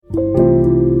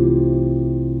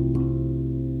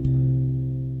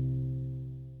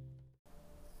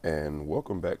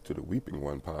Welcome back to the Weeping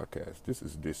One podcast. This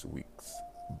is this week's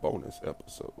bonus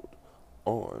episode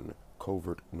on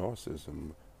covert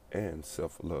narcissism and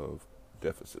self-love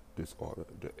deficit disorder,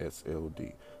 the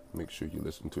SLD. Make sure you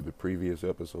listen to the previous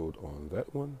episode on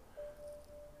that one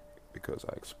because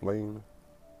I explain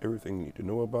everything you need to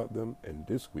know about them, and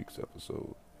this week's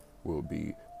episode will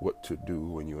be what to do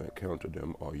when you encounter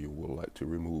them or you would like to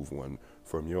remove one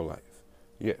from your life.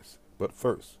 Yes, but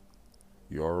first,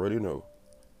 you already know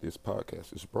this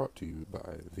podcast is brought to you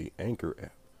by the Anchor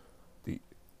app, the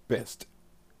best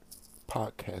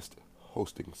podcast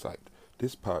hosting site.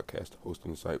 This podcast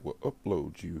hosting site will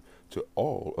upload you to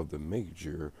all of the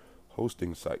major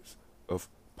hosting sites of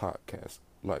podcasts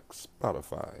like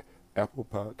Spotify, Apple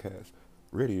Podcasts,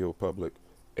 Radio Public,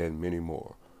 and many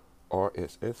more.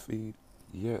 RSS feed,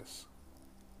 yes.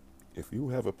 If you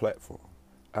have a platform,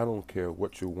 I don't care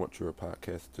what you want your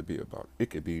podcast to be about. It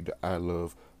could be the I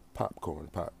Love Popcorn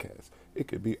podcast. It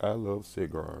could be I Love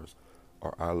Cigars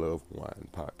or I Love Wine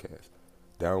podcast.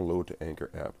 Download the Anchor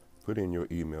app, put in your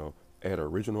email, add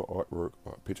original artwork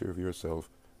or a picture of yourself,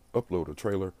 upload a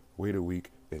trailer, wait a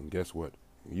week, and guess what?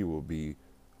 You will be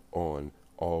on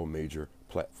all major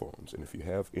platforms. And if you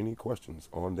have any questions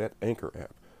on that Anchor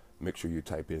app, make sure you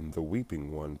type in the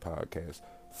Weeping One podcast,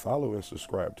 follow and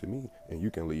subscribe to me, and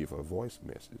you can leave a voice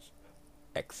message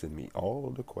asking me all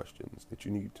the questions that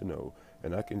you need to know,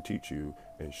 and I can teach you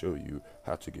and show you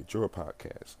how to get your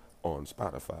podcast on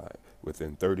Spotify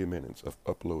within 30 minutes of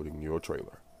uploading your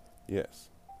trailer. Yes.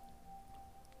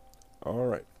 All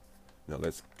right. Now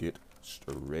let's get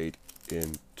straight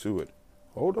into it.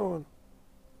 Hold on.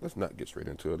 Let's not get straight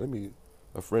into it.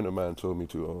 A friend of mine told me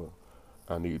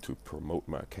I need to promote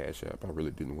my Cash App. I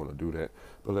really didn't want to do that,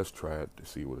 but let's try it to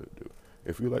see what it'll do.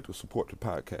 If you'd like to support the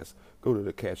podcast, go to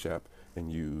the Cash App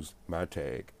and use my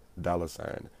tag,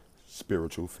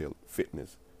 $spiritual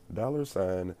fitness,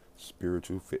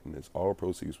 $spiritual fitness. All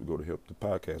proceeds will go to help the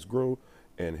podcast grow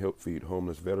and help feed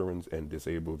homeless veterans and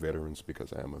disabled veterans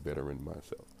because I am a veteran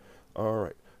myself. All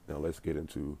right, now let's get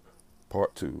into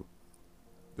part 2,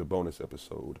 the bonus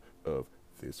episode of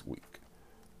this week.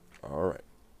 All right,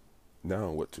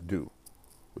 now what to do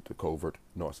with the covert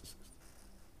narcissist.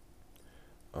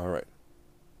 All right.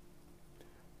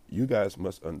 You guys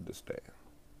must understand.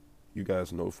 You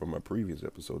guys know from my previous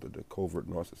episode that the covert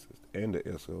narcissist and the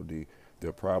SLD,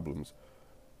 their problems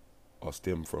are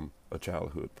stem from a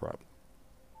childhood problem.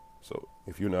 So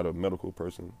if you're not a medical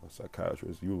person, a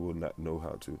psychiatrist, you will not know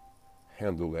how to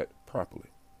handle that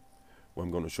properly. Well,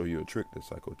 I'm going to show you a trick that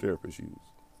psychotherapists use.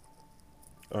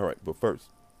 All right, but first,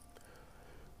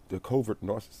 the covert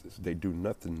narcissists, they do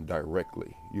nothing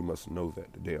directly. You must know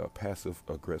that they are passive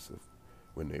aggressive.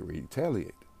 When they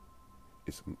retaliate,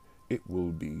 it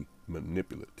will be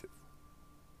manipulative.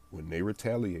 When they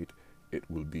retaliate, it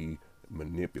will be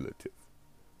manipulative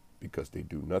because they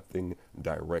do nothing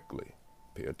directly.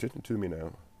 Pay attention to me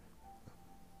now.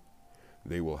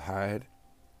 They will hide.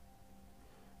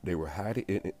 They will hide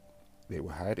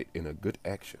it in a good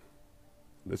action.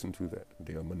 Listen to that.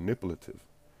 They are manipulative.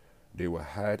 They will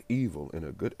hide evil in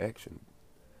a good action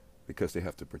because they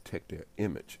have to protect their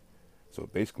image. So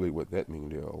basically what that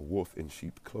means, they are a wolf in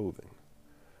sheep clothing.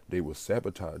 They will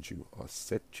sabotage you or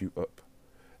set you up.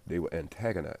 They will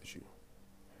antagonize you.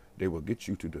 They will get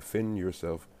you to defend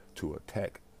yourself to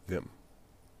attack them.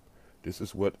 This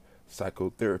is what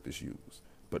psychotherapists use,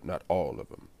 but not all of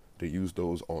them. They use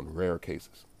those on rare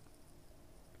cases.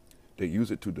 They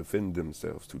use it to defend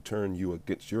themselves, to turn you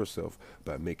against yourself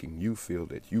by making you feel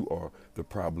that you are the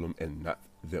problem and not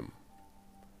them.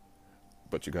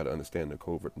 But you got to understand the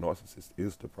covert narcissist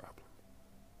is the problem.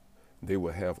 They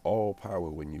will have all power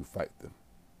when you fight them.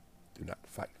 Do not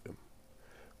fight them.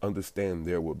 Understand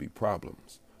there will be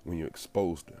problems when you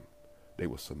expose them. They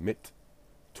will submit.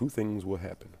 2 things will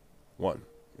happen. 1,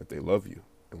 if they love you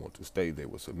and want to stay, they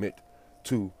will submit.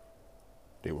 2,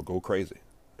 they will go crazy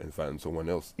and find someone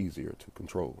else easier to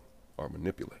control or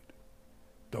manipulate.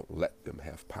 Don't let them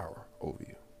have power over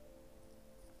you.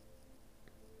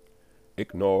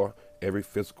 Ignore every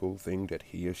physical thing that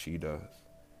he or she does.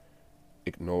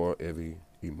 Ignore every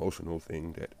emotional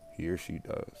thing that he or she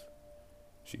does.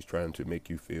 She's trying to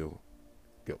make you feel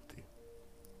guilty.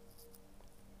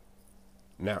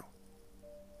 Now,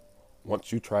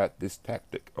 once you tried this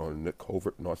tactic on the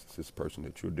covert narcissist person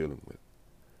that you're dealing with,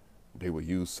 they will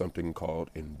use something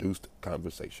called induced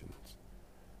conversations.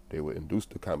 They will induce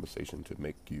the conversation to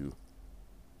make you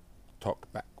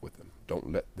talk back with them.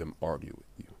 Don't let them argue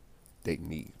with you. They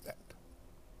need that.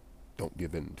 Don't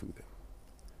give in to them.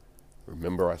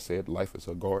 Remember I said life is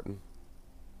a garden?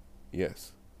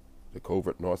 Yes, the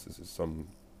covert narcissist is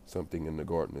something in the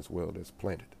garden as well that's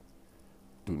planted.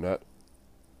 Do not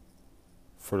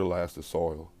fertilize the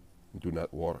soil. Do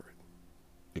not water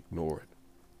it. Ignore it.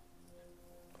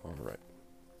 All right.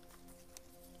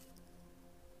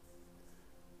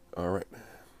 All right.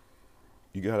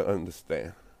 You got to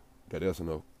understand that there's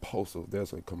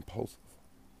a compulsive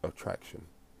attraction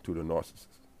to the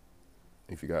narcissist.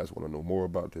 If you guys want to know more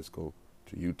about this, go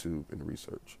to YouTube and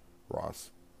research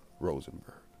Ross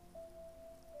Rosenberg.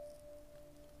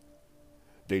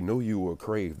 They know you will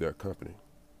crave their company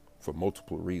for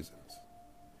multiple reasons.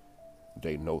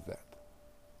 They know that.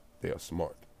 They are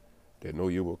smart. They know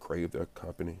you will crave their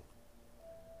company.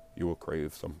 You will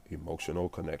crave some emotional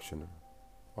connection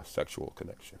or sexual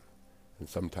connection. And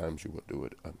sometimes you will do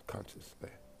it unconsciously.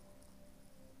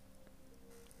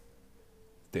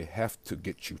 They have to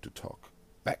get you to talk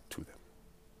back to them.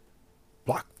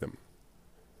 Block them.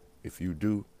 If you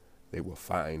do, they will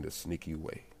find a sneaky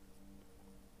way.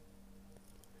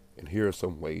 And here are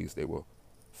some ways they will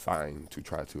find to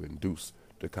try to induce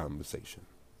the conversation.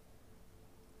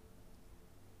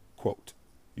 Quote,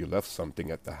 you left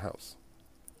something at the house.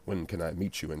 When can I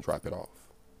meet you and drop it off?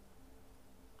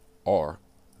 Or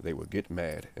they will get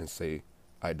mad and say,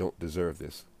 I don't deserve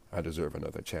this. I deserve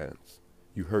another chance.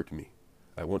 You hurt me.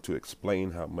 I want to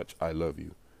explain how much I love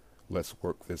you. Let's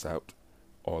work this out.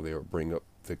 Or they'll bring up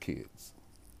the kids.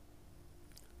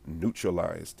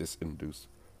 Neutralize this induced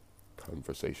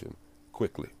conversation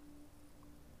quickly.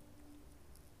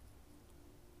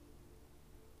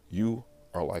 You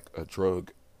are like a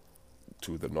drug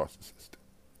to the narcissist.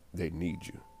 They need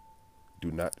you.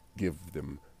 Do not give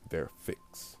them their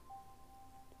fix.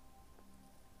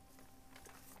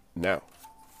 Now,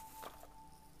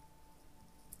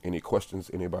 any questions,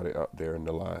 anybody out there in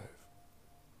the live?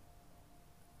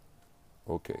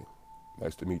 Okay.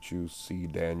 Nice to meet you, C.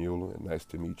 Daniel, and nice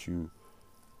to meet you,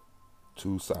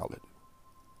 Too Solid.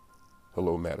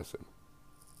 Hello, Madison.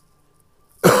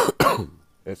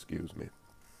 Excuse me.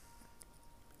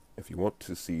 If you want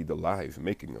to see the live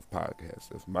making of podcasts,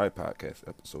 of my podcast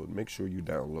episode, make sure you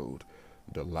download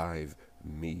the Live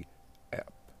Me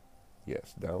app.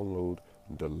 Yes, download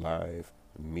the Live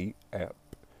Me app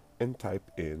and type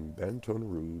in Baton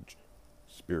Rouge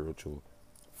Spiritual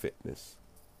Fitness,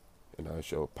 and I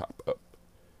shall pop up.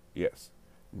 Yes,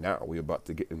 now we're about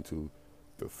to get into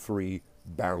the 3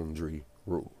 boundary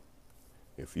rule.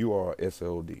 If you are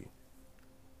SLD,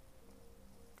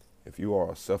 if you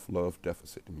are a self-love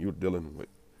deficit and you're dealing with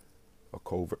a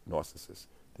covert narcissist,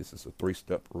 this is a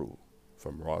 3-step rule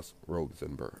from Ross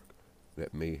Rosenberg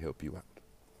that may help you out.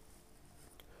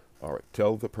 All right,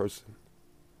 tell the person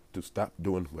to stop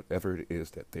doing whatever it is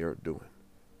that they are doing.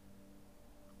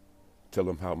 Tell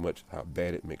them how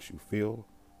bad it makes you feel.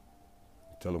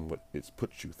 Tell them what it's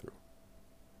put you through.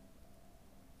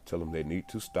 Tell them they need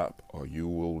to stop or you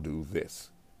will do this.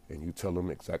 And you tell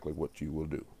them exactly what you will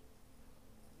do.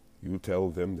 You tell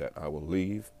them that I will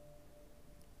leave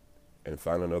and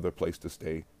find another place to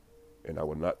stay, and I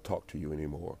will not talk to you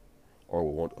anymore, or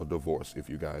will want a divorce if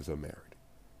you guys are married.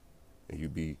 And you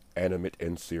be animate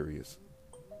and serious.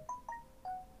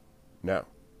 Now,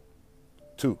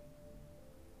 2,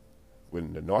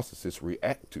 when the narcissists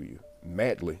react to you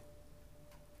madly,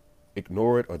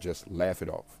 ignore it or just laugh it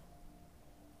off.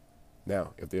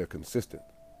 Now, if they're consistent,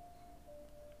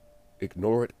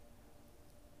 ignore it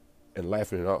and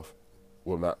laughing it off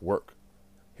will not work.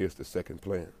 Here's the second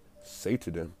plan. Say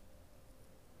to them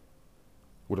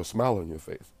with a smile on your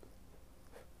face.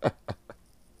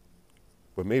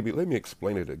 But maybe, let me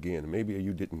explain it again. Maybe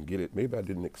you didn't get it. Maybe I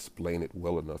didn't explain it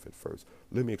well enough at first.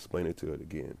 Let me explain it to it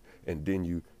again. And then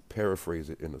you paraphrase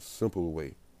it in a simple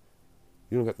way.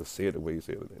 You don't have to say it the way you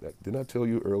say it. Like, didn't I tell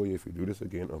you earlier, if you do this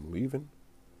again, I'm leaving?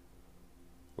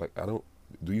 Like,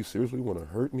 do you seriously want to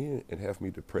hurt me and have me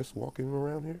depressed walking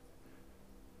around here?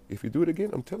 If you do it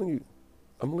again, I'm telling you,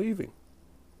 I'm leaving.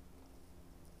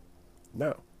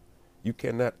 Now, you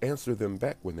cannot answer them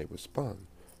back when they respond.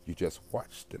 You just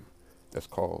watch them. That's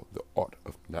called the art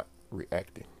of not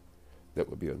reacting. That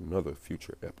would be another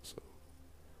future episode.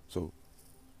 So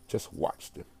just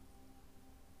watch them.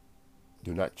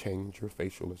 Do not change your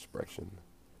facial expression.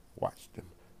 Watch them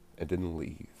and then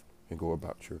leave and go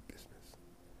about your business.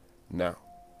 Now,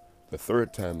 the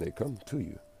 3rd time they come to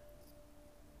you,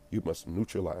 you must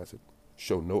neutralize it.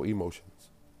 Show no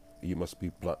emotions. You must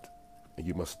be blunt and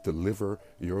you must deliver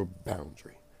your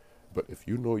boundary. But if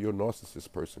you know your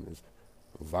narcissist person is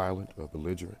violent or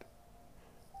belligerent,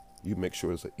 you make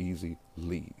sure it's an easy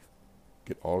leave.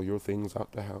 Get all your things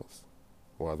out the house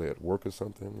while they're at work or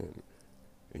something, and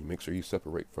you make sure you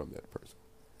separate from that person.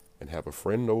 And have a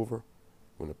friend over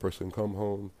when the person come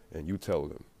home, and you tell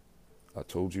them, I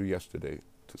told you yesterday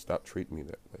to stop treating me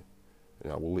that way.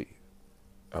 and I will leave.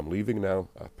 I'm leaving now.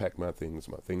 I've packed my things.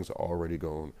 My things are already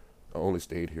gone. I only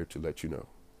stayed here to let you know.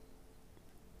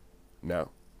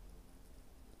 Now,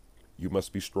 you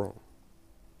must be strong.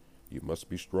 You must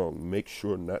be strong. Make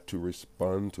sure not to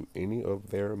respond to any of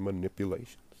their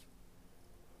manipulations.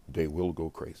 They will go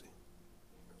crazy,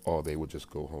 or they will just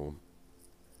go home.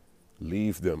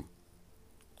 Leave them.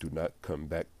 Do not come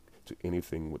back to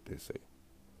anything what they say.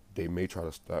 They may try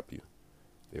to stop you.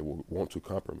 They will want to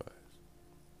compromise.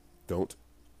 Don't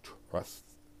trust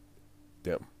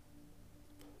them.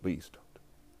 Please don't.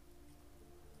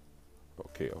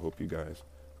 Okay, I hope you guys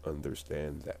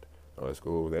understand that. Now let's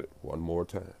go over that one more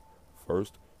time.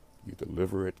 First, you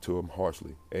deliver it to them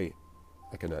harshly. Hey,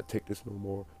 I cannot take this no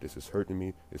more. This is hurting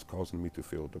me. It's causing me to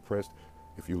feel depressed.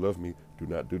 If you love me, do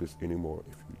not do this anymore.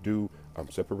 If you do, I'm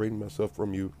separating myself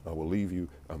from you. I will leave you.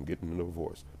 I'm getting a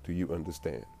divorce. Do you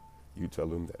understand? You tell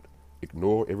them that.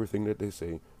 Ignore everything that they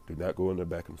say. Do not go in the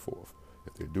back and forth.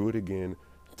 If they do it again,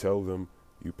 tell them,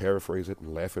 you paraphrase it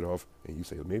and laugh it off, and you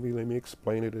say, maybe let me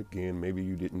explain it again. Maybe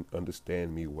you didn't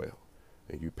understand me well.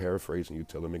 And you paraphrase and you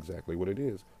tell them exactly what it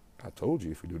is. I told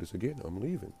you if you do this again, I'm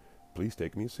leaving. Please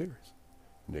take me serious.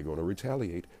 And they're going to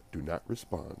retaliate. Do not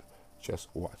respond. Just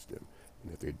watch them.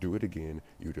 And if they do it again,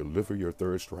 you deliver your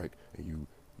third strike and you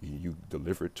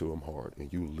deliver it to them hard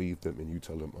and you leave them and you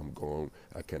tell them, I'm gone.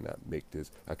 I cannot make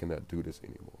this. I cannot do this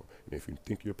anymore. And if you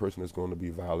think your person is going to be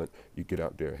violent, you get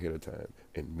out there ahead of time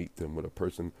and meet them with a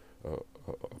person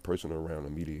around, a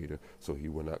mediator, so he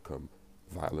will not come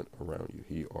violent around you,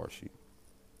 he or she.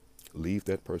 Leave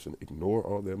that person. Ignore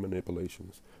all their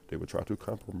manipulations. They will try to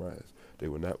compromise. They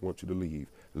will not want you to leave.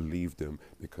 Leave them,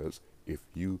 because if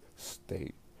you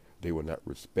stay, they will not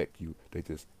respect you. They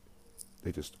just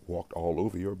walked all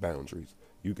over your boundaries.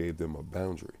 You gave them a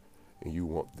boundary, and you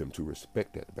want them to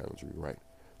respect that boundary, right?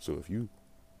 So if you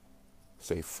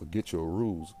say forget your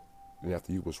rules, and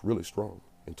after you was really strong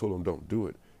and told them don't do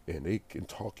it, and they can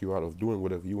talk you out of doing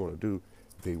whatever you want to do,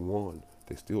 they won.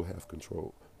 They still have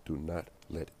control. Do not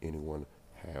let anyone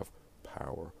have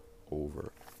power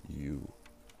over you.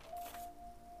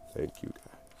 Thank you,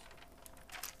 guys.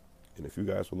 And if you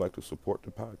guys would like to support the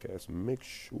podcast, make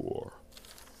sure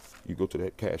you go to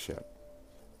that Cash App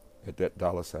at that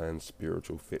 $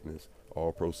 spiritual fitness.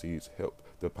 All proceeds help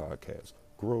the podcast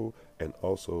grow and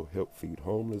also help feed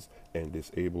homeless and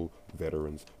disabled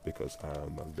veterans, because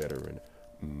I'm a veteran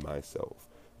myself.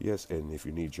 Yes, and if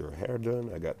you need your hair done,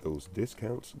 I got those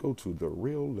discounts. Go to The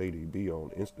Real Lady B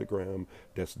on Instagram.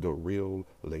 That's The Real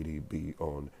Lady B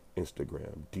on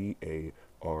Instagram. DAREALLADY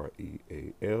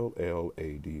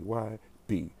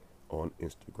on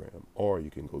Instagram. Or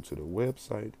you can go to the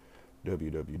website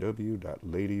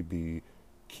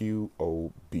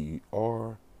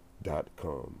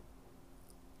www.ladybqobr.com.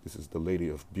 This is the Lady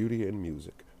of Beauty and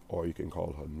Music. Or you can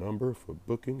call her number for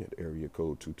booking at area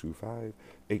code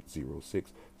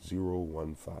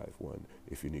 225-806-0151.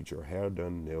 If you need your hair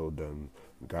done, nail done,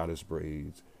 goddess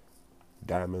braids,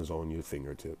 diamonds on your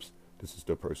fingertips, this is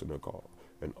the person to call.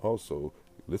 And also,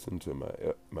 listen to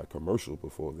my commercial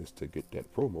before this to get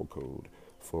that promo code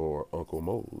for Uncle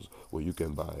Mo's, where you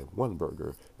can buy one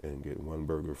burger and get one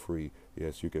burger free.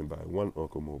 Yes, you can buy one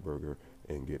Uncle Mo burger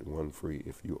and get one free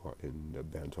if you are in the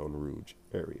Baton Rouge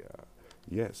area.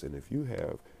 Yes, and if you're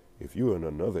in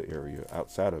another area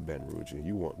outside of Baton Rouge and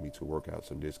you want me to work out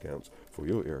some discounts for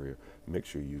your area, make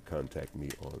sure you contact me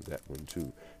on that one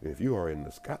too. And if you are in the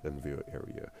Scotlandville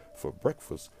area for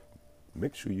breakfast,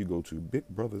 make sure you go to Big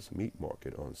Brothers Meat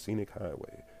Market on Scenic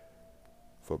Highway.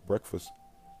 For breakfast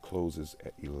closes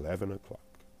at 11 o'clock.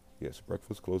 Yes,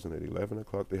 breakfast closing at 11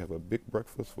 o'clock. They have a big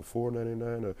breakfast for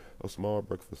 $4.99, a small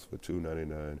breakfast for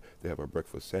 $2.99. They have a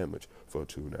breakfast sandwich for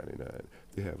 $2.99.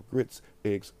 They have grits,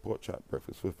 eggs, pork chop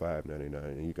breakfast for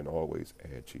 $5.99, and you can always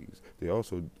add cheese. They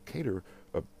also cater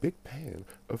a big pan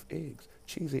of eggs,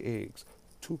 cheesy eggs,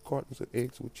 2 cartons of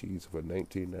eggs with cheese for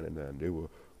 $19.99.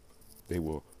 They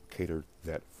will cater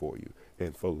that for you.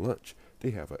 And for lunch, they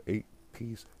have a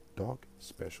 8-piece dog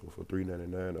special for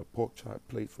 $3.99, a pork chop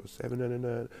plate for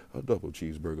 $7.99, a double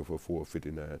cheeseburger for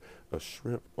 $4.59, a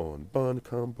shrimp on bun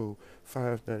combo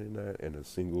 $5.99, and a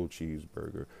single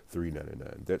cheeseburger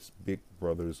 $3.99. That's Big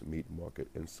Brothers Meat Market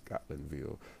in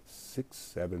Scotlandville,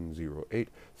 6708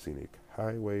 Scenic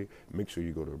Highway. Make sure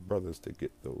you go to Brothers to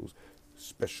get those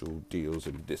special deals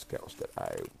and discounts that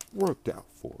I worked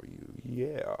out for you.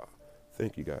 Yeah.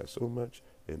 Thank you guys so much,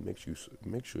 and make sure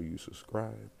you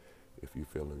subscribe if you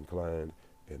feel inclined,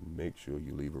 and make sure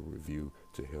you leave a review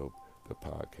to help the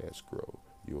podcast grow.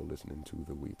 You're listening to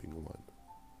The Weeping One.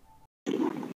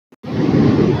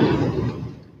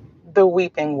 The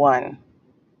Weeping One.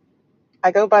 I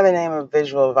go by the name of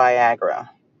Visual Viagra.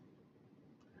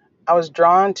 I was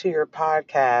drawn to your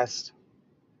podcast,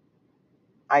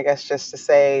 I guess just to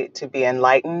say to be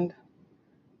enlightened.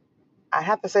 I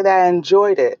have to say that I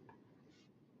enjoyed it.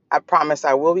 I promise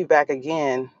I will be back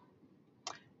again.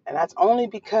 And that's only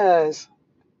because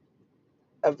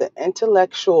of the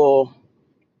intellectual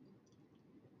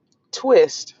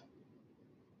twist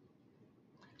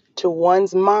to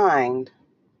one's mind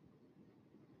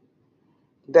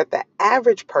that the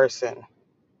average person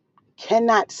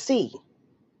cannot see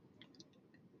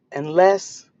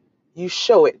unless you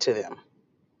show it to them.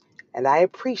 And I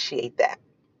appreciate that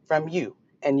from you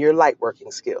and your light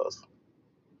working skills.